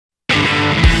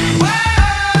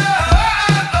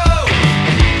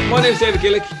David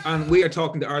Gillick, and we are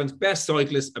talking to Ireland's best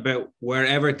cyclists about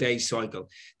wherever they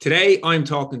cycle. Today, I'm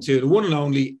talking to the one and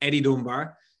only Eddie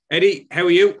Dunbar. Eddie, how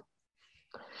are you?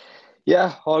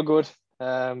 Yeah, all good.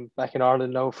 Back in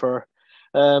Ireland now for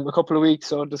a couple of weeks,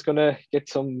 so just gonna get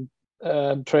some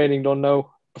training done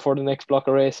now before the next block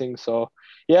of racing. So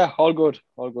yeah, all good,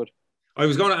 all good. I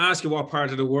was going to ask you what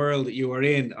part of the world you were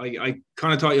in. I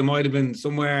kind of thought you might have been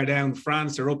somewhere down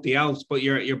France or up the Alps, but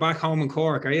you're back home in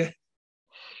Cork, are you?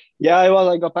 Yeah, well,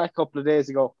 I got back a couple of days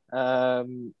ago.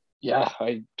 Yeah,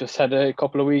 I just had a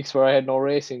couple of weeks where I had no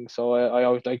racing, so I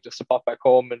always like just to pop back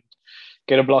home and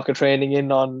get a block of training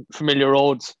in on familiar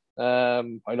roads. I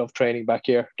love training back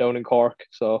here down in Cork,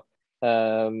 so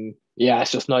yeah,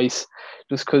 it's just nice.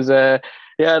 Just because,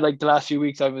 yeah, like the last few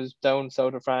weeks I was down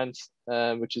south of France,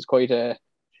 which is quite a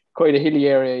hilly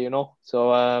area, you know.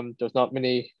 So there's not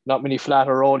many flat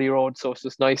or roady roads, so it's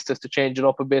just nice just to change it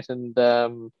up a bit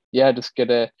and yeah, just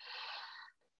get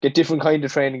different kind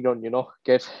of training done, you know.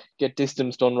 Get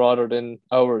distance done rather than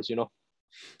hours, you know.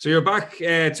 So you're back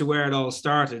to where it all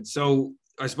started. So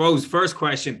I suppose first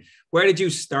question, where did you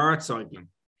start cycling?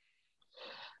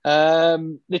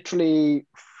 Literally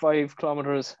 5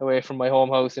 kilometers away from my home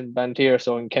house in Bantir,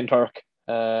 so in Kenturk.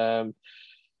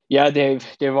 Yeah,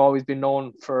 they've always been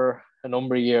known for a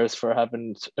number of years for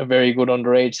having a very good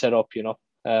underage setup, you know.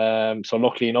 So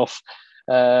luckily enough,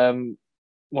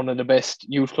 one of the best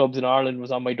youth clubs in Ireland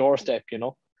was on my doorstep, you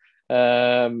know.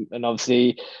 And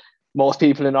obviously, most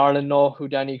people in Ireland know who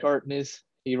Danny Curtin is.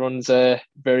 He runs a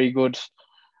very good,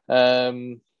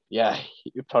 yeah,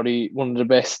 probably one of the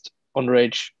best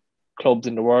underage clubs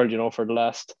in the world, you know, for the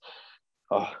last,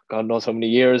 oh, God knows how many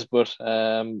years. But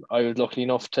I was lucky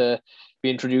enough to be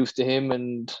introduced to him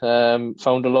and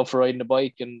found a love for riding a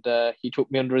bike, and he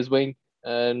took me under his wing.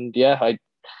 And yeah, I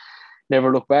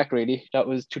never looked back really. That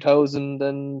was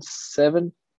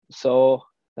 2007. So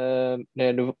yeah,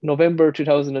 November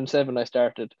 2007 I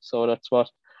started. So that's what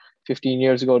 15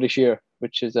 years ago this year,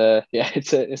 which is yeah,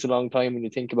 it's a long time when you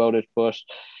think about it. But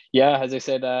yeah, as I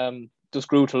said, just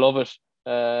grew to love it.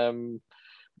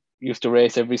 Used to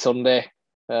race every Sunday.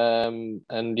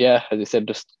 And yeah, as I said,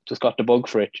 just got the bug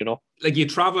for it, you know. Like you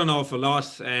travel an awful lot,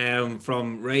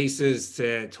 from races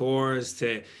to tours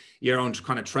to your own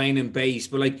kind of training base,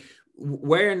 but like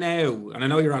where now, and I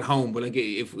know you're at home, but like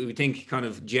if we think kind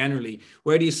of generally,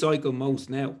 where do you cycle most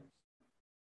now?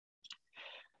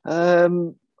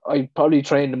 I probably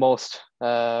train the most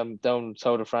down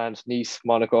south of France, Nice,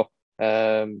 Monaco.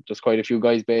 There's quite a few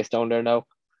guys based down there now.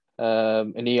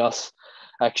 And EOS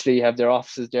actually have their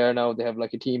offices there now. They have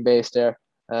like a team base there.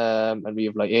 And we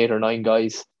have like 8 or 9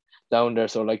 guys down there.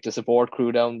 So like the support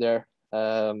crew down there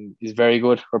is very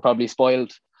good. We're probably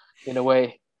spoiled in a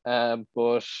way.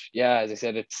 But yeah, as I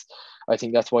said, I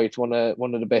think that's why it's one of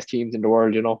the best teams in the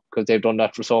world, you know, because they've done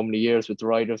that for so many years with the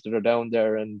riders that are down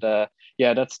there. And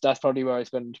yeah, that's probably where I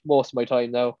spend most of my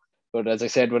time now. But as I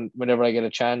said, whenever I get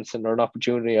a chance and or an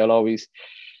opportunity, I'll always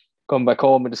come back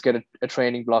home and just get a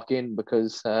training block in,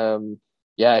 because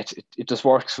yeah, it just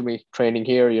works for me training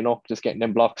here, you know, just getting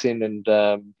them blocks in and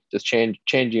just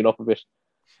changing it up a bit.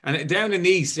 And down in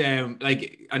Nice,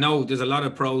 like I know there's a lot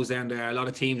of pros down there. A lot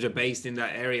of teams are based in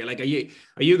that area. Like, are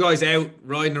you guys out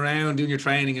riding around doing your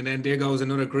training, and then there goes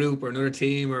another group or another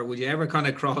team, or would you ever kind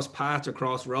of cross paths or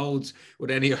cross roads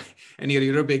with any of the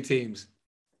other big teams?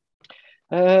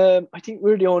 I think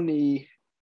we're the only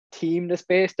team that's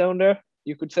based down there,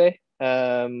 you could say.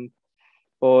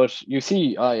 But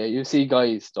yeah, you see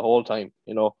guys the whole time,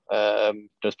 you know.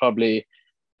 There's probably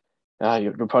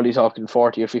you're probably talking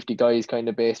 40 or 50 guys kind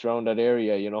of based around that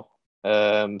area, you know.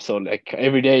 So like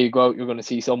every day you go out, you're going to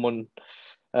see someone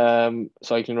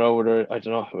cycling around, whether I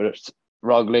don't know whether it's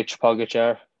Roglic,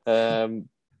 Pogacar,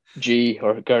 G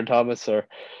or Geraint Thomas or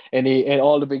and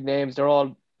all the big names. They're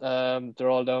all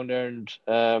down there, and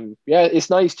yeah, it's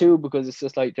nice too, because it's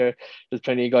just like there's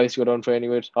plenty of guys to go down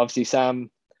training with. Obviously Sam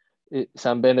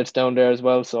Bennett's down there as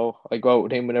well, so I go out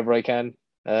with him whenever I can.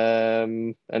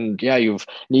 And yeah, you've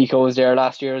Nico was there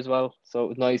last year as well, so it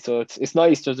was nice. So it's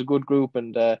nice. There's a good group,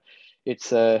 and it's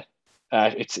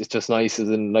just nice, as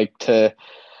in like to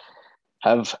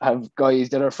have guys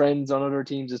that are friends on other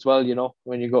teams as well. You know,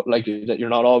 when you go like that, you're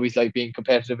not always like being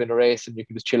competitive in a race, and you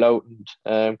can just chill out,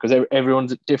 and because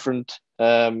everyone's different.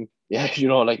 Yeah, you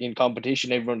know, like in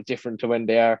competition, everyone's different to when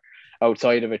they are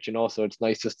outside of it. You know, so it's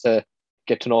nice just to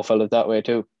get to know fellas that way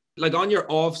too. Like on your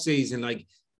off season, like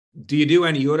do you do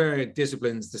any other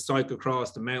disciplines? The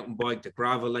cyclocross, the mountain bike, the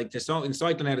gravel? Like there's so in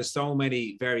cycling now, there's so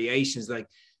many variations. Like,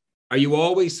 are you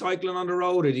always cycling on the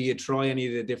road, or do you try any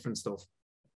of the different stuff?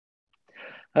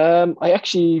 I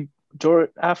actually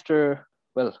after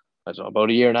well I don't know, about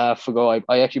a year and a half ago,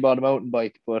 I actually bought a mountain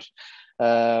bike, but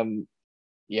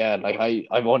yeah, like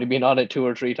I've only been on it 2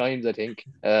 or 3 times, I think.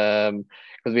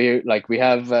 Because we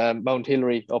have Mount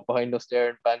Hillary up behind us there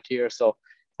in Bantier, so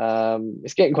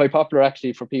it's getting quite popular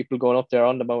actually for people going up there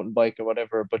on the mountain bike or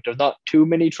whatever. But there's not too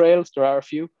many trails. There are a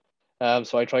few.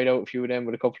 So I tried out a few of them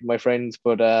with a couple of my friends,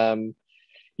 but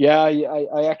yeah,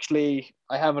 I actually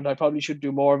I haven't. I probably should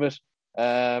do more of it.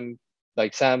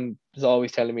 Like Sam is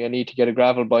always telling me I need to get a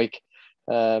gravel bike.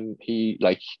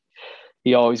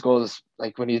 He always goes,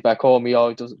 like when he's back home, he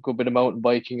always does a good bit of mountain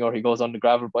biking, or he goes on the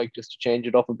gravel bike just to change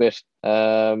it up a bit.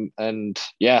 And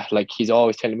yeah, like he's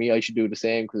always telling me I should do the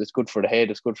same because it's good for the head,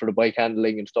 it's good for the bike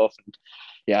handling and stuff. And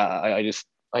yeah,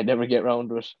 I never get around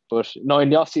to it. But no,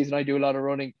 in the off season I do a lot of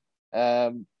running.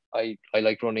 I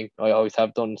like running. I always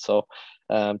have done. So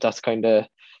that's kind of,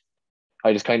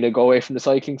 I just kind of go away from the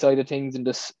cycling side of things and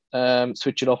just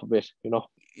switch it up a bit, you know.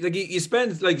 Like you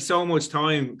spend like so much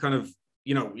time kind of,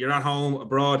 you're at home,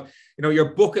 abroad,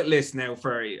 your bucket list now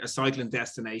for a cycling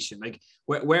destination. Like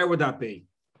where would that be?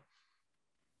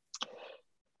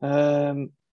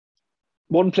 One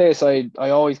place I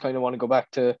always kind of want to go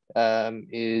back to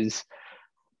is,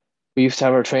 we used to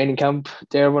have our training camp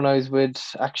there when I was with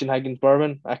Action Haggins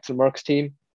Bourbon, Axel Merck's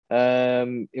team.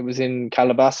 It was in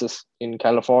Calabasas in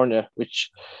California,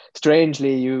 which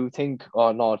strangely you think,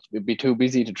 oh no, it'd be too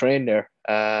busy to train there.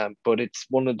 But it's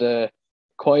one of the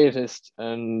quietest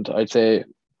and I'd say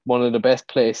one of the best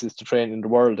places to train in the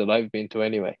world that I've been to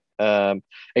anyway.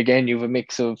 Again, you have a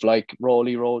mix of like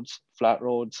rolly roads, flat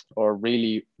roads, or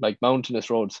really like mountainous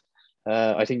roads.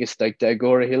 I think it's like the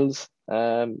Agora Hills.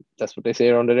 That's what they say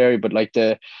around that area. But like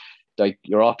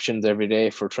your options every day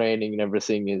for training and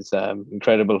everything is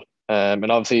incredible.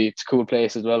 And obviously it's a cool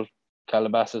place as well.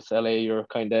 Calabasas, LA, you're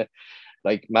kind of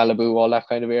like Malibu, all that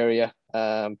kind of area.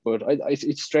 But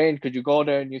it's strange because you go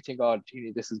there and you think, oh,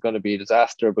 gee, this is going to be a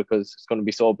disaster because it's going to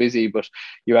be so busy. But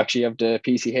you actually have the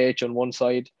PCH on one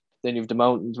side, then you have the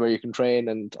mountains where you can train,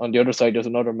 and on the other side there's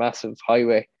another massive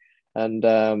highway.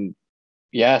 And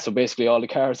yeah, so basically all the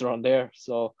cars are on there.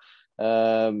 So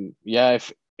yeah,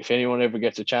 if anyone ever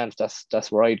gets a chance,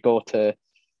 that's where I'd go to.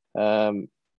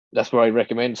 That's where I'd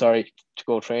recommend. Sorry, to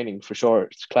go training for sure.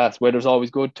 It's class. Weather's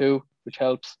always good too, which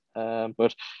helps.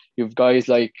 But you've guys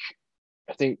like,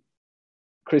 I think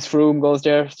Chris Froome goes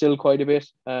there still quite a bit.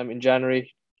 In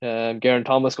January, Geraint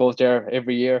Thomas goes there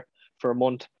every year for a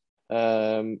month.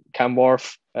 Cam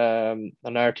Wharf on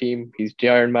our team, he's the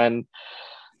Ironman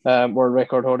world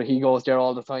record holder. He goes there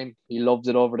all the time. He loves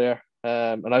it over there.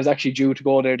 And I was actually due to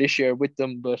go there this year with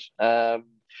them, but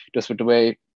just with the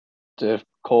way the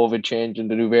COVID change and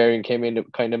the new variant came in,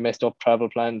 it kind of messed up travel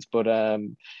plans. But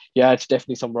yeah, it's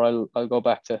definitely somewhere I'll go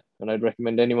back to, and I'd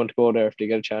recommend anyone to go there if they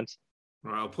get a chance.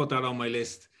 All right, I'll put that on my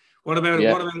list. What about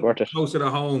closer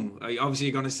to home? Obviously,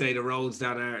 you're going to say the roads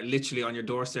that are literally on your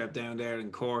doorstep down there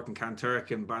in Cork and Kanturk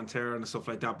and Banter and stuff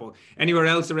like that. But anywhere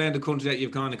else around the country that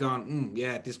you've gone,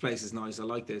 yeah, this place is nice. I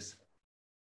like this.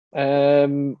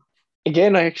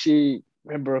 Again, I actually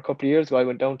remember a couple of years ago, I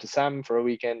went down to Sam for a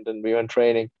weekend and we went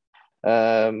training.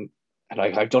 And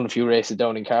I've done a few races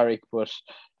down in Carrick, but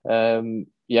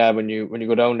yeah, when you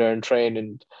go down there and train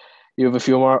and you have a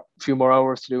few more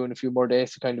hours to do and a few more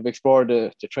days to kind of explore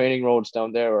the training roads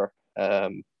down there, or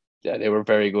yeah, they were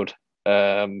very good.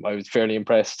 I was fairly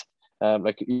impressed.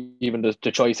 Like even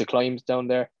the choice of climbs down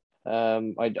there,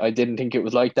 I didn't think it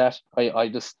was like that.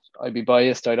 I'd be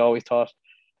biased. I'd always thought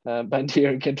Bandier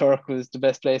and Kinturk was the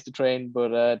best place to train,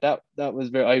 but that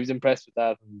was I was impressed with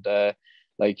that, and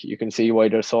like you can see why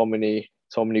there's so many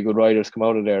good riders come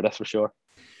out of there. That's for sure.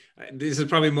 This is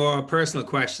probably more personal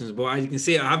questions, but as you can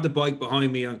see, I have the bike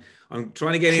behind me. I'm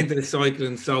trying to get into the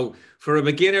cycling. So for a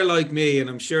beginner like me, and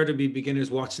I'm sure there'll be beginners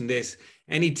watching this,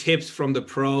 any tips from the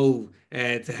pro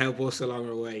to help us along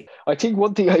our way? I think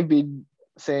one thing I've been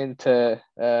saying to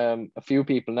a few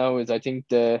people now is I think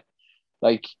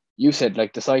like you said,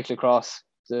 like the cyclocross,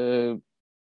 the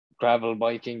gravel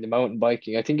biking, the mountain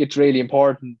biking, I think it's really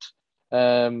important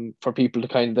for people to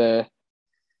kind of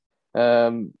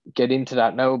get into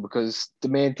that now, because the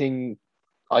main thing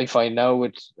I find now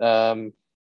with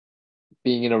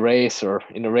being in a race or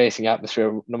in a racing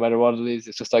atmosphere, no matter what it is,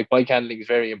 it's just like bike handling is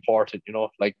very important, you know,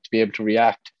 like to be able to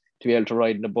react, to be able to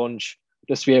ride in a bunch,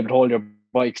 just to be able to hold your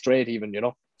bike straight even, you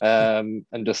know,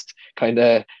 and just kind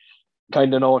of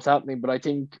know what's happening. But I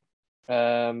think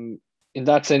in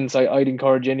that sense, I'd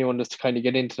encourage anyone just to kind of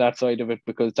get into that side of it,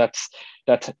 because that's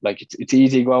like it's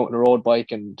easy to go out on a road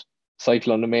bike and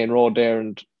cycle on the main road there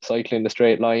and cycle in the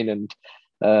straight line,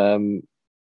 and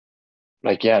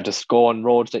like yeah, just go on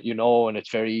roads that you know, and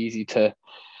it's very easy to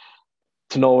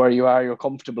to know where you are, you're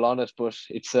comfortable on it. But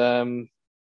it's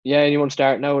yeah, anyone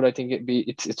starting out, I think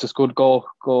it's just good, go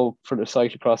for the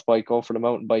cyclocross bike, go for the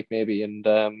mountain bike maybe, and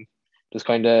just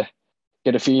kind of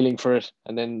get a feeling for it.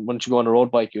 And then once you go on a road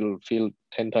bike, you'll feel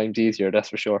 10 times easier, that's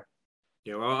for sure.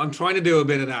 Yeah, well, I'm trying to do a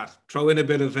bit of that. Throw in a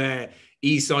bit of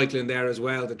e-cycling there as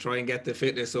well to try and get the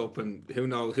fitness up. And who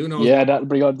knows Yeah, what. that'll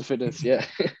bring on the fitness. Yeah,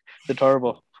 the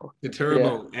turbo. The Yeah,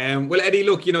 turbo. Well, Eddie,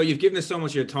 look, you've given us so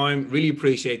much of your time. Really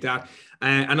appreciate that.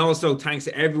 And also thanks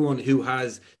to everyone who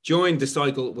has joined the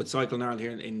cycle with Cycling Ireland here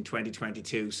in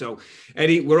 2022. So,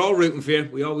 Eddie, we're all rooting for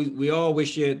you. We all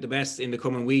wish you the best in the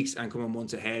coming weeks and coming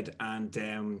months ahead.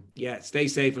 And yeah, stay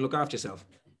safe and look after yourself.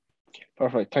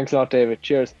 perfect. Thanks a lot, David.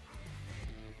 Cheers.